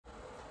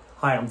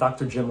Hi, I'm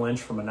Dr. Jim Lynch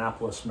from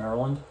Annapolis,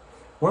 Maryland.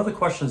 One of the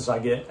questions I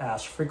get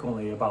asked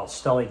frequently about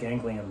stellate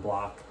ganglion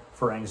block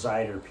for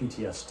anxiety or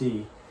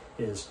PTSD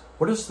is,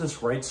 what is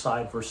this right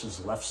side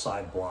versus left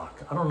side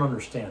block? I don't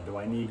understand. Do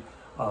I need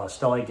a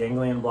stellate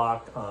ganglion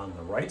block on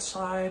the right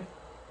side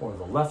or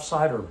the left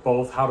side or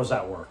both? How does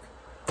that work?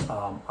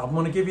 I'm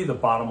going to give you the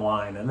bottom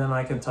line and then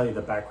I can tell you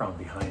the background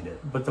behind it.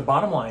 But the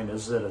bottom line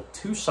is that a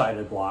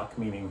two-sided block,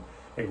 meaning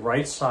a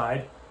right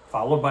side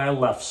followed by a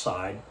left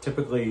side,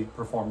 typically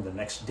performed the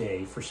next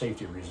day for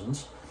safety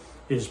reasons,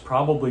 is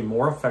probably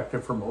more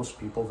effective for most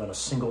people than a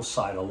single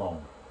side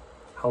alone.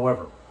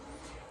 However,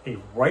 a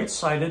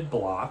right-sided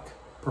block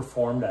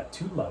performed at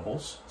two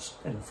levels,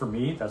 and for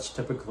me that's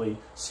typically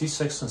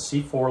C6 and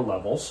C4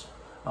 levels,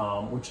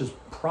 which is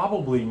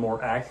probably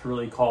more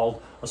accurately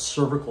called a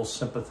cervical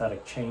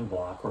sympathetic chain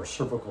block or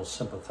cervical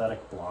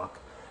sympathetic block,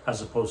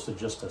 as opposed to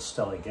just a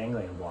stellate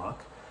ganglion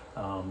block.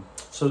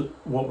 So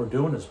what we're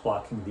doing is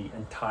blocking the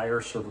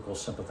entire cervical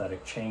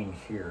sympathetic chain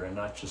here and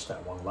not just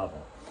at one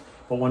level.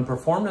 But when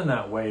performed in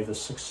that way, the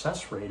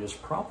success rate is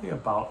probably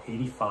about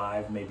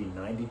 85, maybe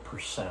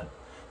 90%,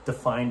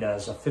 defined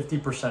as a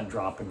 50%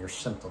 drop in your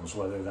symptoms,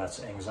 whether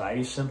that's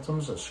anxiety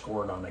symptoms as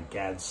scored on a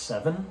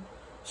GAD-7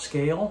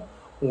 scale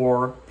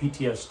or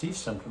PTSD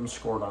symptoms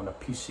scored on a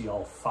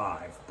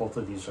PCL-5. Both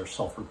of these are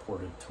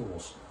self-reported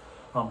tools.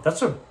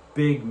 That's a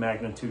big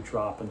magnitude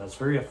drop, and that's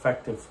very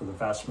effective for the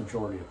vast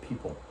majority of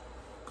people.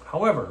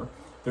 However,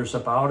 there's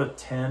about a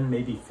 10,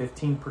 maybe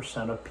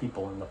 15% of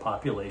people in the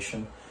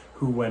population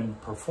who, when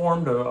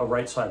performed a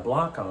right side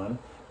block on,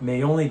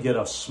 may only get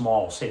a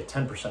small, say a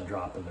 10%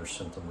 drop in their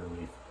symptom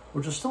relief,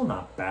 which is still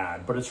not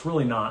bad, but it's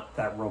really not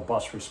that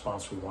robust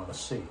response we want to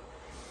see.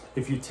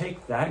 If you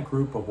take that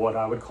group of what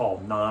I would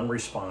call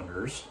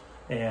non-responders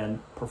and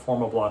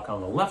perform a block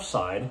on the left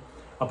side,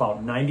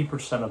 about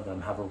 90% of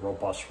them have a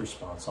robust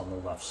response on the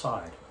left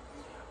side.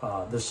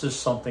 This is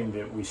something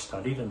that we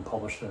studied and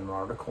published in an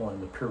article in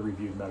the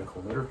peer-reviewed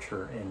medical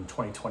literature in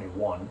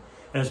 2021,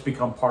 and it's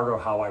become part of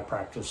how I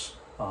practice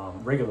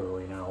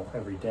regularly now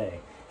every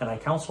day. And I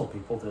counsel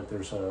people that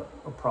there's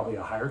probably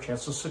a higher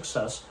chance of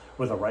success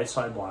with a right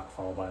side block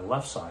followed by a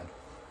left side.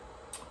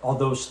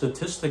 Although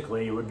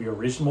statistically it would be a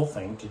reasonable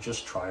thing to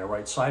just try a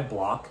right side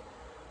block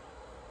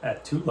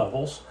at two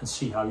levels and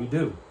see how you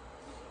do.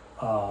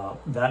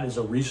 That is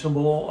a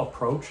reasonable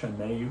approach, and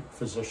many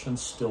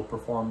physicians still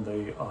perform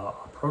the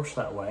approach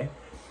that way.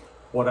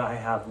 What I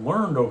have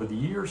learned over the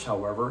years,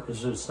 however,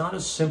 is that it's not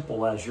as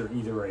simple as you're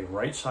either a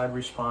right side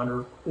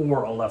responder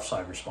or a left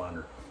side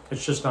responder.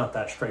 It's just not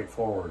that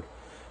straightforward.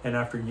 And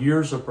after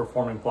years of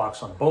performing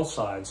blocks on both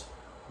sides,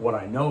 what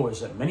I know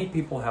is that many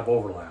people have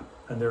overlap,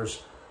 and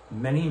there's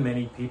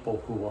many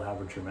people who will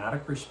have a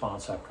dramatic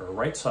response after a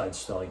right side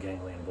stellate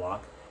ganglion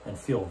block and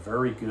feel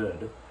very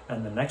good,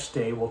 and the next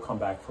day we'll come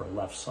back for a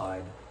left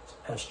side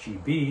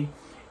SGB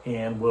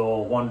and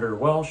we'll wonder,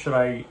 well, should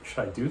I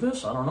do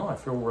this? I don't know, I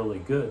feel really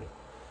good.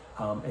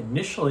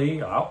 Initially,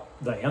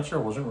 the answer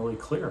wasn't really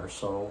clear,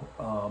 so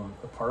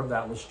a part of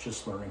that was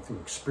just learning through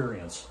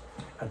experience.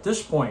 At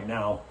this point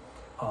now,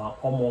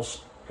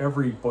 almost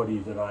everybody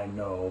that I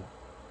know,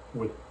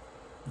 with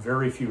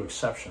very few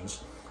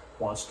exceptions,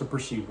 wants to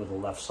proceed with a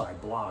left side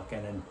block,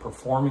 and in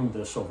performing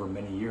this over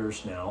many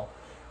years now,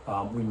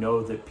 we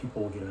know that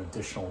people will get an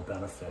additional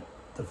benefit,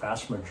 the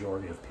vast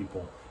majority of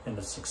people, and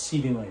it's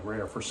exceedingly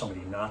rare for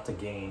somebody not to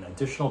gain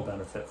additional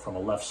benefit from a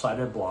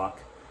left-sided block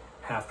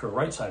after a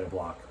right-sided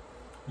block.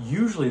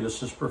 Usually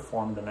this is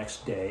performed the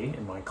next day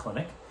in my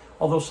clinic,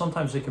 although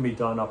sometimes it can be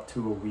done up to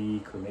a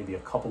week or maybe a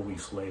couple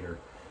weeks later.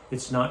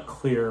 It's not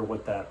clear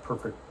what that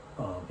perfect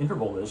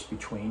interval is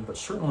between, but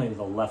certainly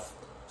the left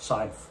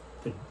side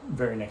the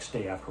very next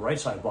day after right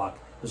side block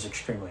is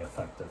extremely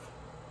effective.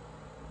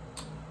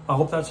 I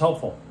hope that's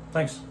helpful.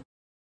 Thanks.